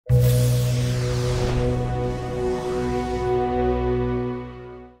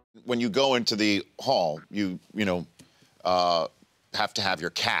when you go into the hall, you know, have to have your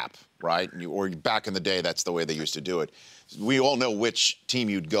cap, right? Or back in the day, that's the way they used to do it. We all know which team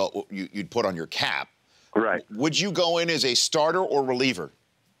you'd put on your cap. Right. Would you go in as a starter or reliever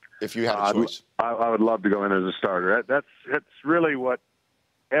if you had a choice? I would love to go in as a starter. That's really what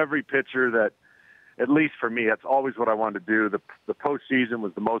every pitcher that, at least for me, that's always what I wanted to do. The postseason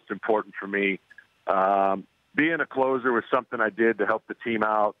was the most important for me. Being a closer was something I did to help the team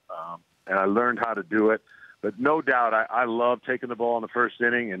out, and I learned how to do it. But no doubt, I love taking the ball in the first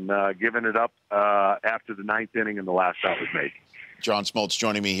inning and giving it up after the ninth inning and the last out was made. John Smoltz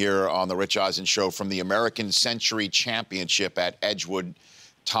joining me here on the Rich Eisen Show from the American Century Championship at Edgewood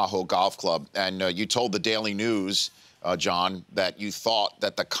Tahoe Golf Club. And you told the Daily News, John, that you thought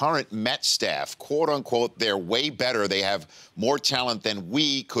that the current Met staff, quote unquote, they're way better. They have more talent than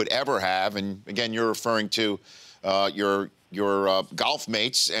we could ever have. And again, you're referring to your golf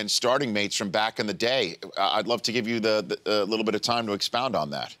mates and starting mates from back in the day. I'd love to give you the little bit of time to expound on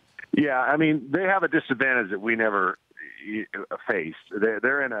that. Yeah, I mean, they have a disadvantage that we never faced.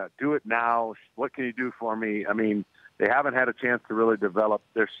 They're in a do it now. What can you do for me? I mean, they haven't had a chance to really develop.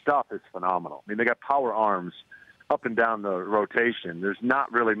 Their stuff is phenomenal. I mean, they got power arms up and down the rotation. There's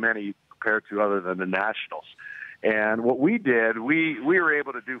not really many compared to other than the Nationals. And what we did, we were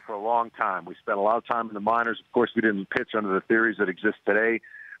able to do for a long time. We spent a lot of time in the minors. Of course, we didn't pitch under the theories that exist today.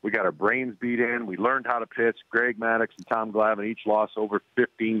 We got our brains beat in. We learned how to pitch. Greg Maddox and Tom Glavine each lost over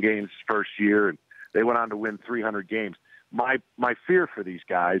 15 games first year, and they went on to win 300 games. My fear for these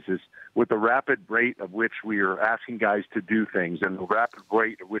guys is with the rapid rate of which we are asking guys to do things and the rapid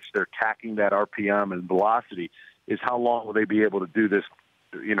rate at which they're attacking that RPM and velocity is how long will they be able to do this,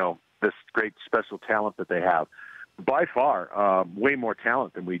 you know, this great special talent that they have. By far, way more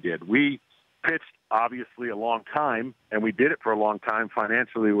talent than we did. We pitched, obviously, a long time, and we did it for a long time.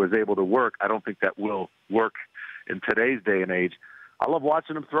 Financially, was able to work. I don't think that will work in today's day and age. I love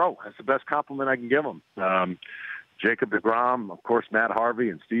watching them throw. That's the best compliment I can give them. Jacob deGrom, of course, Matt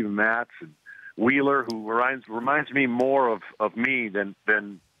Harvey and Steven Matz and Wheeler, who reminds me more of me than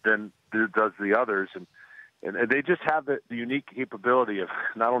does the others. And they just have the unique capability of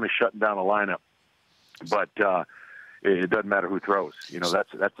not only shutting down a lineup, but it doesn't matter who throws. You know,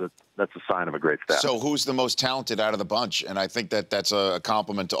 that's a sign of a great staff. So who's the most talented out of the bunch? And I think that's a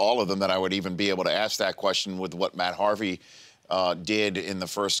compliment to all of them that I would even be able to ask that question with what Matt Harvey did in the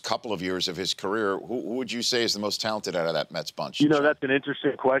first couple of years of his career. Who would you say is the most talented out of that Mets bunch? You know, that's an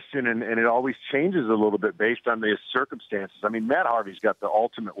interesting question, and it always changes a little bit based on the circumstances. I mean, Matt Harvey's got the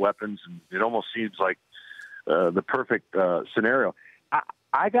ultimate weapons, and it almost seems like the perfect scenario.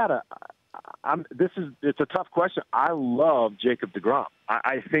 It's a tough question. I love Jacob deGrom.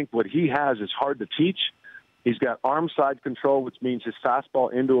 I think what he has is hard to teach. He's got arm side control, which means his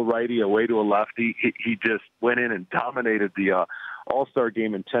fastball into a righty, away to a lefty. He just went in and dominated the All-Star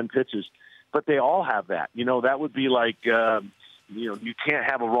game in 10 pitches. But they all have that. You know, that would be like, you know, you can't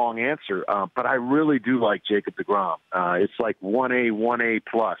have a wrong answer. But I really do like Jacob deGrom. It's like 1A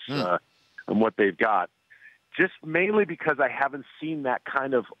plus on what they've got. Just mainly because I haven't seen that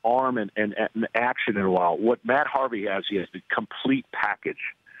kind of arm and action in a while. What Matt Harvey has, he has the complete package.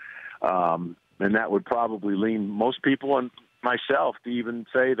 And that would probably lean most people and myself to even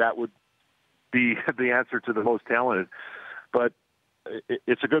say that would be the answer to the most talented. But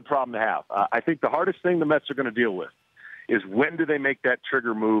it's a good problem to have. I think the hardest thing the Mets are going to deal with is when do they make that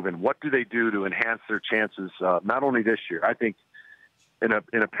trigger move and what do they do to enhance their chances, not only this year. I think in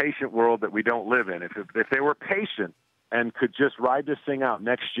a patient world that we don't live in, if they were patient and could just ride this thing out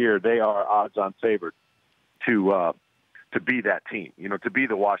next year, they are odds-on favored to be that team, you know, to be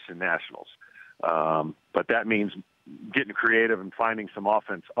the Washington Nationals. But that means getting creative and finding some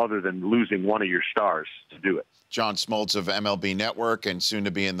offense other than losing one of your stars to do it. John Smoltz of MLB Network and soon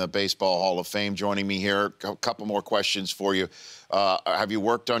to be in the Baseball Hall of Fame joining me here. A couple more questions for you. Have you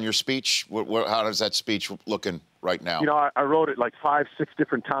worked on your speech? How does that speech looking right now? You know, I wrote it like 5, 6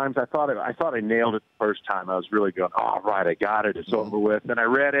 different times. I thought I nailed it the first time. I was really going, oh, right, I got it. It's over with. And I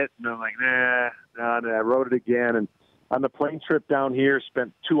read it, and I'm like, nah. And I wrote it again. And on the plane trip down here,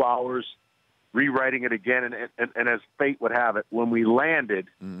 spent 2 hours rewriting it again. And as fate would have it, when we landed,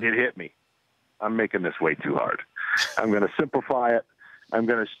 it hit me. I'm making this way too hard. I'm going to simplify it.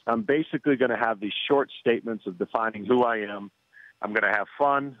 I'm basically going to have these short statements of defining who I am. I'm going to have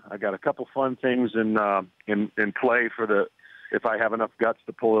fun. I got a couple fun things in play if I have enough guts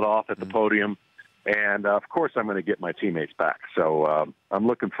to pull it off at the podium. And of course, I'm going to get my teammates back. So I'm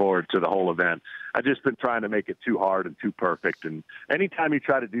looking forward to the whole event. I've just been trying to make it too hard and too perfect. And anytime you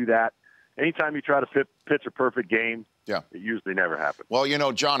try to do that, anytime you try to pitch a perfect game, Yeah. It usually never happens. Well, you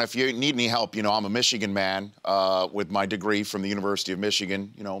know, John, if you need any help, you know, I'm a Michigan man with my degree from the University of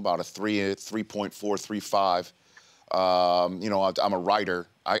Michigan, you know, about a 3.435. You know, I'm a writer.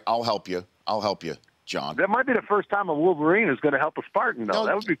 I'll help you. I'll help you, John. That might be the first time a Wolverine is going to help a Spartan, though. No,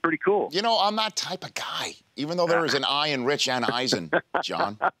 that would be pretty cool. You know, I'm that type of guy, even though there is an I in Rich and Eisen,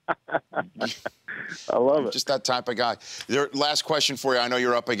 John. I love it. Just that type of guy. Last question for you. I know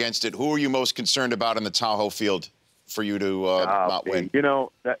you're up against it. Who are you most concerned about in the Tahoe field for you to not win? You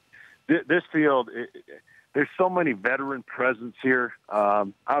know, this field, there's so many veteran presence here.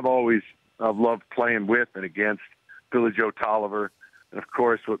 I've loved playing with and against Billy Joe Tolliver. And, of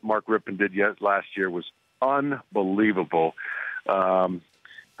course, what Mark Rippon did last year was unbelievable. I'm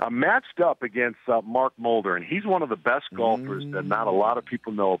matched up against Mark Mulder, and he's one of the best golfers that not a lot of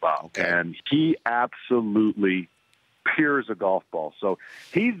people know about. Okay. And he absolutely peers a golf ball. So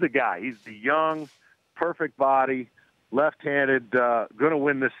he's the guy. He's the young, perfect body, left-handed, going to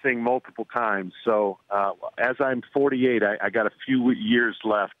win this thing multiple times. So as I'm 48, I got a few years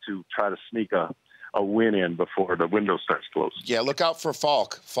left to try to sneak a win in before the window starts closing. Yeah, look out for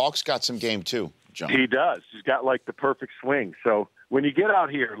Falk. Falk's got some game, too, John. He does. He's got, like, the perfect swing. So when you get out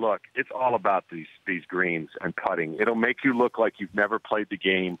here, look, it's all about these greens and putting. It'll make you look like you've never played the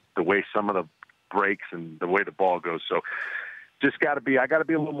game, the way some of the breaks and the way the ball goes. So just I got to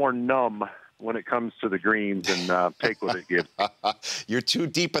be a little more numb when it comes to the greens and take what it gives. You're too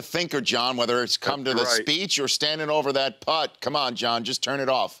deep a thinker, John, whether it's come to the speech or standing over that putt. Come on, John, just turn it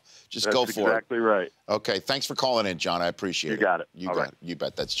off. Just go for it. That's exactly right. Okay, thanks for calling in, John. I appreciate it. You got it. You got it. You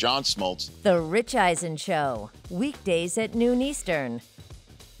bet. That's John Smoltz. The Rich Eisen Show, weekdays at noon Eastern.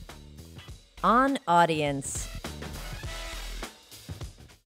 On Audience.